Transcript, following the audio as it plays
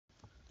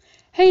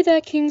Hey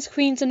there, kings,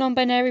 queens, and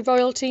non-binary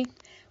royalty.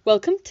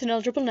 Welcome to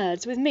Knowledgeable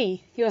Nerds with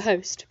me, your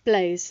host,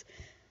 Blaze.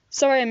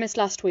 Sorry I missed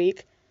last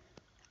week.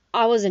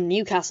 I was in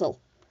Newcastle.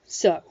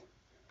 So,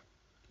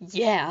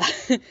 yeah.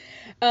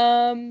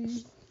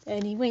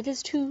 Anyway,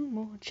 there's 2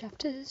 more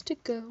chapters to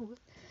go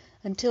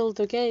until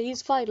the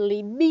gays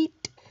finally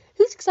meet.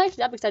 Who's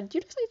excited? I'm excited. You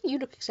look excited. You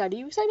look excited.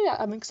 You excited?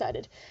 I'm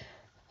excited.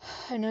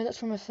 I know that's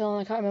from a film.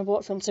 I can't remember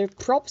what film. So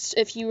props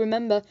if you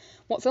remember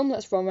what film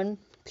that's from, and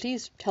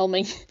please tell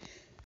me.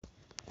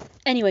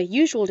 Anyway,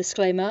 usual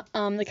disclaimer,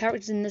 the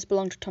characters in this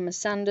belong to Thomas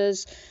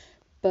Sanders,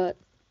 but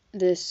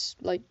this,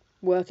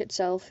 work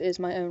itself is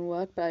my own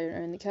work, but I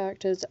don't own the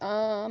characters.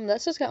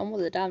 Let's just get on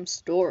with the damn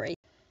story.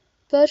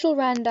 Virgil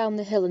ran down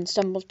the hill and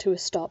stumbled to a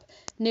stop,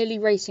 nearly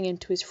racing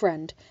into his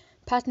friend.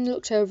 Patton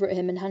looked over at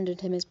him and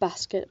handed him his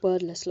basket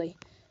wordlessly.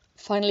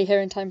 "Finally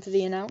here in time for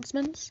the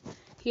announcements?"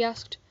 he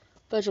asked.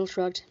 Virgil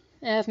shrugged.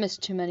 "I've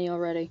missed too many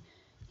already,"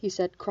 he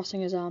said,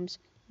 crossing his arms.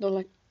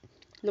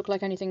 Look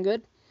like anything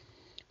good?"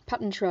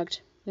 Patton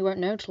shrugged. "We won't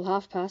know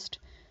till past.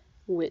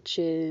 "Which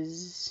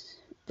is?"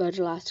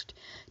 Virgil asked.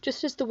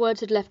 Just as the words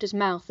had left his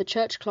mouth, the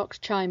church clock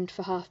chimed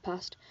for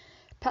past.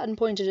 Patton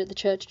pointed at the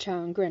church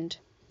tower and grinned.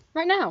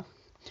 "Right now."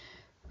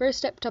 Rose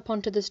stepped up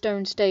onto the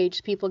stone stage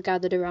as people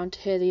gathered around to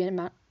hear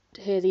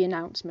the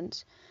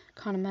announcements.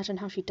 "Can't imagine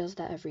how she does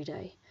that every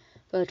day,"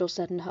 Virgil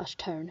said in a hushed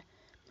tone.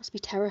 "Must be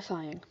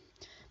terrifying."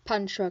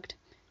 Patton shrugged.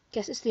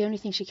 "Guess it's the only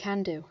thing she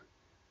can do."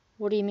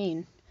 "What do you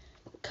mean?"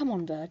 "Come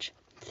on, Virg.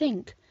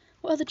 Think.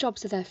 What other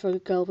jobs are there for a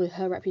girl with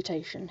her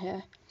reputation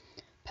here?"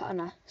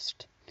 Patton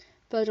asked.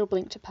 Virgil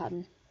blinked at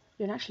Patton.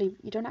 You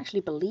don't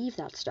actually believe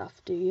that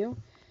stuff, do you?"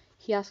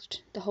 he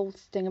asked. "The whole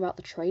thing about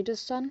the trader's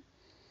son?"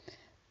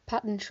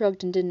 Patton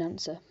shrugged and didn't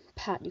answer.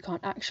 "Pat, you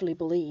can't actually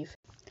believe."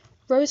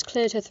 Rose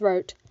cleared her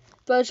throat.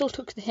 Virgil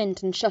took the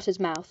hint and shut his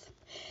mouth.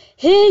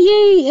 "Hear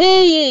ye,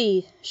 hear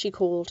ye!" she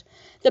called.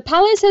 "The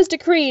palace has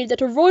decreed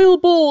that a royal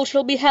ball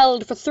shall be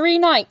held for 3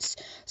 nights,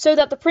 so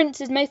that the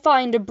princes may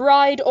find a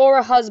bride or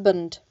a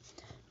husband."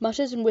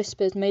 Mutters and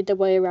whispers made their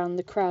way around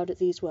the crowd at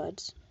these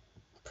words.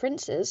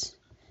 "Princes?"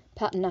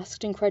 Patton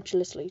asked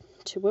incredulously.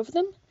 "2 of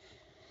them?"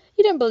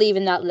 "You don't believe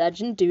in that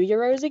legend, do you,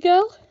 Rosie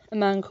girl?" a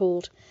man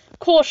called.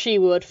 "Course she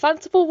would.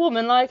 Fanciful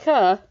woman like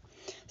her,"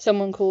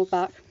 someone called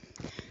back.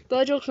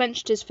 Virgil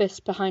clenched his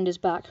fist behind his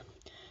back.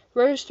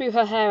 Rose threw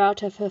her hair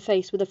out of her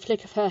face with a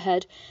flick of her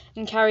head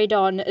and carried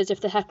on as if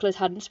the hecklers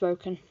hadn't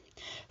spoken.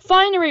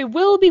 "Finery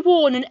will be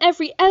worn and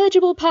every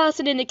eligible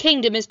person in the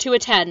kingdom is to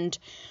attend.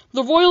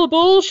 The royal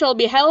ball shall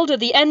be held at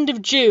the end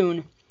of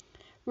June."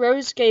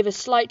 Rose gave a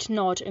slight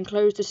nod and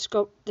closed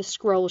the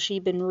scroll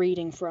she'd been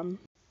reading from.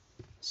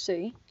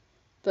 "See?"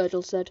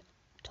 Virgil said.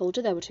 "Told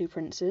you there were 2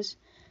 princes."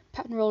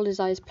 Patton rolled his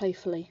eyes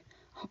playfully.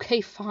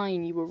 "Okay,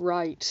 fine, you were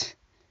right,"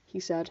 he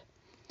said.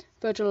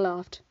 Virgil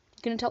laughed.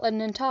 "You gonna tell Ed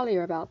and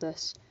Talia about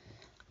this?"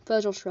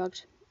 Virgil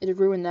shrugged. "It'd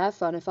ruin their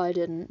fun if I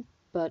didn't,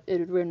 but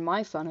it'd ruin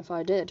my fun if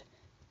I did."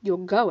 "You're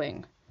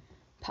going?"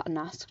 Patton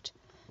asked.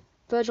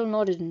 Virgil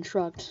nodded and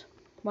shrugged.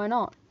 "Why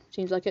not?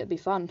 Seems like it'd be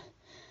fun."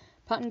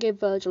 Patton gave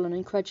Virgil an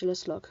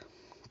incredulous look.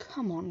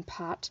 "Come on,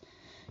 Pat.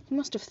 You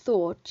must have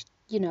thought,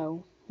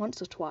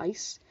 once or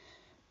twice."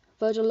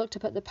 Virgil looked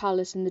up at the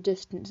palace in the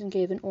distance and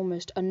gave an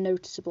almost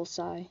unnoticeable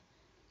sigh.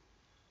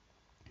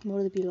 "What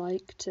would it be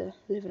like to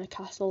live in a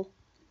castle?"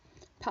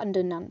 Patton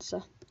didn't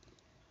answer.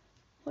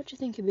 "What do you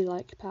think it'd be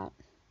like, Pat?"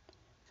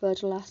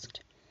 Virgil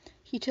asked.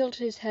 He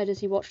tilted his head as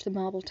he watched the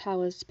marble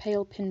towers,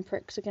 pale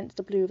pinpricks against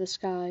the blue of the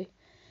sky.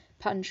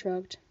 Patton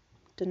shrugged.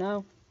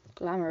 "Dunno.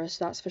 Glamorous,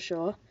 that's for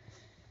sure."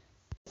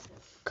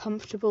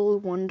 "Comfortable,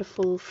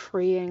 wonderful,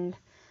 freeing,"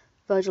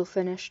 Virgil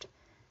finished.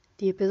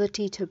 "The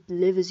ability to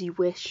live as you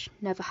wish,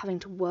 never having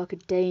to work a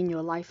day in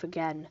your life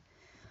again."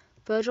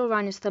 Virgil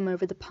ran his thumb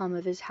over the palm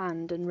of his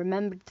hand and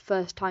remembered the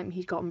first time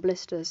he'd gotten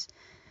blisters,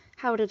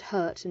 how it had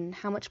hurt and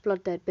how much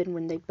blood there'd been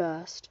when they'd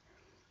burst.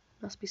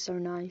 Must be so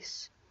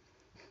nice.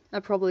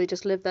 "I'd probably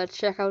just live there to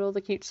check out all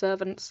the cute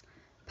servants,"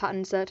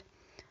 Patton said.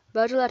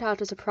 Virgil let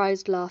out a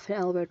surprised laugh and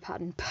elbowed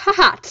Patton.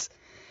 "Pat!"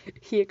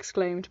 he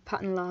exclaimed.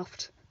 Patton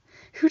laughed.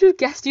 "Who'd have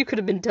guessed you could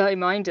have been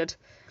dirty-minded?"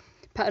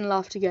 Patton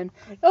laughed again.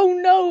 "Oh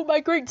no, my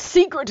great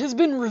secret has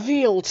been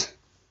revealed."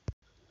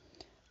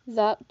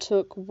 That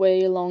took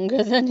way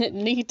longer than it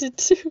needed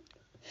to.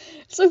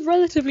 It's a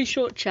relatively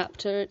short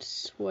chapter.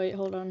 Wait,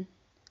 hold on.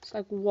 It's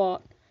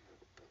what?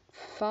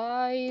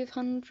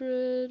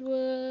 500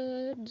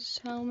 words?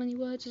 How many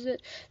words is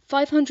it?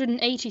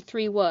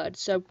 583 words,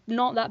 so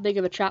not that big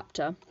of a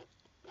chapter.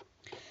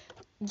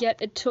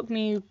 Yet it took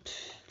me,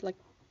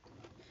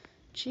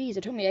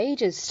 it took me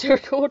ages to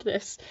record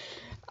this.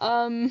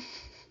 I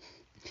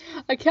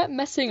kept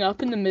messing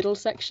up in the middle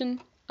section,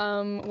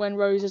 when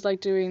Rose is,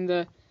 doing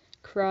the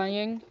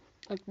crying.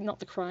 Not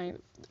the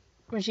crying,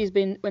 when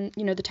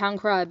the town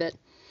cry bit.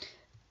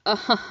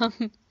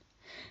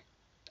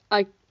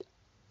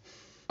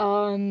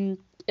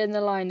 In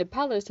the line, "The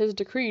palace has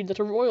decreed that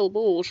a royal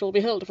ball shall be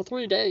held for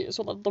 3 days,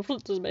 so that the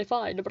princes may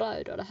find a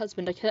bride or a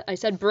husband." I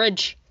said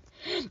bridge.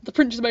 "The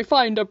princes may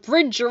find a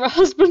bridge or a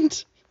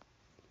husband."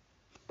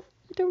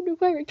 I don't know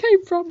where it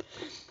came from.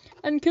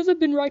 And because I've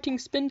been writing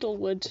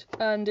Spindlewood,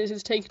 and it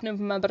has taken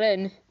over my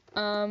brain,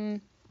 I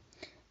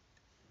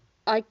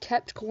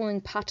kept calling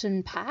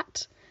Patton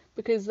Pat,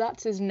 because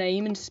that's his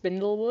name in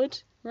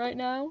Spindlewood right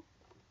now.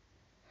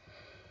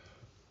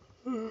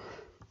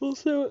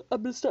 Also,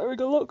 I've been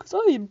stuttering a lot because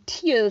I am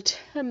tired.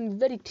 I'm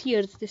very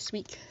tired this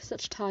week.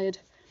 Such tired.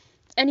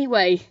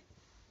 Anyway,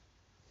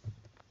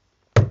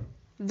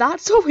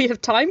 that's all we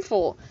have time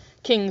for.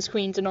 Kings,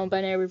 queens, and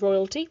non-binary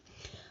royalty.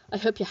 I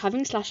hope you're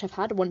having /have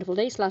had a wonderful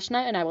day/night,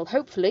 and I will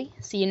hopefully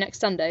see you next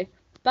Sunday.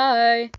 Bye!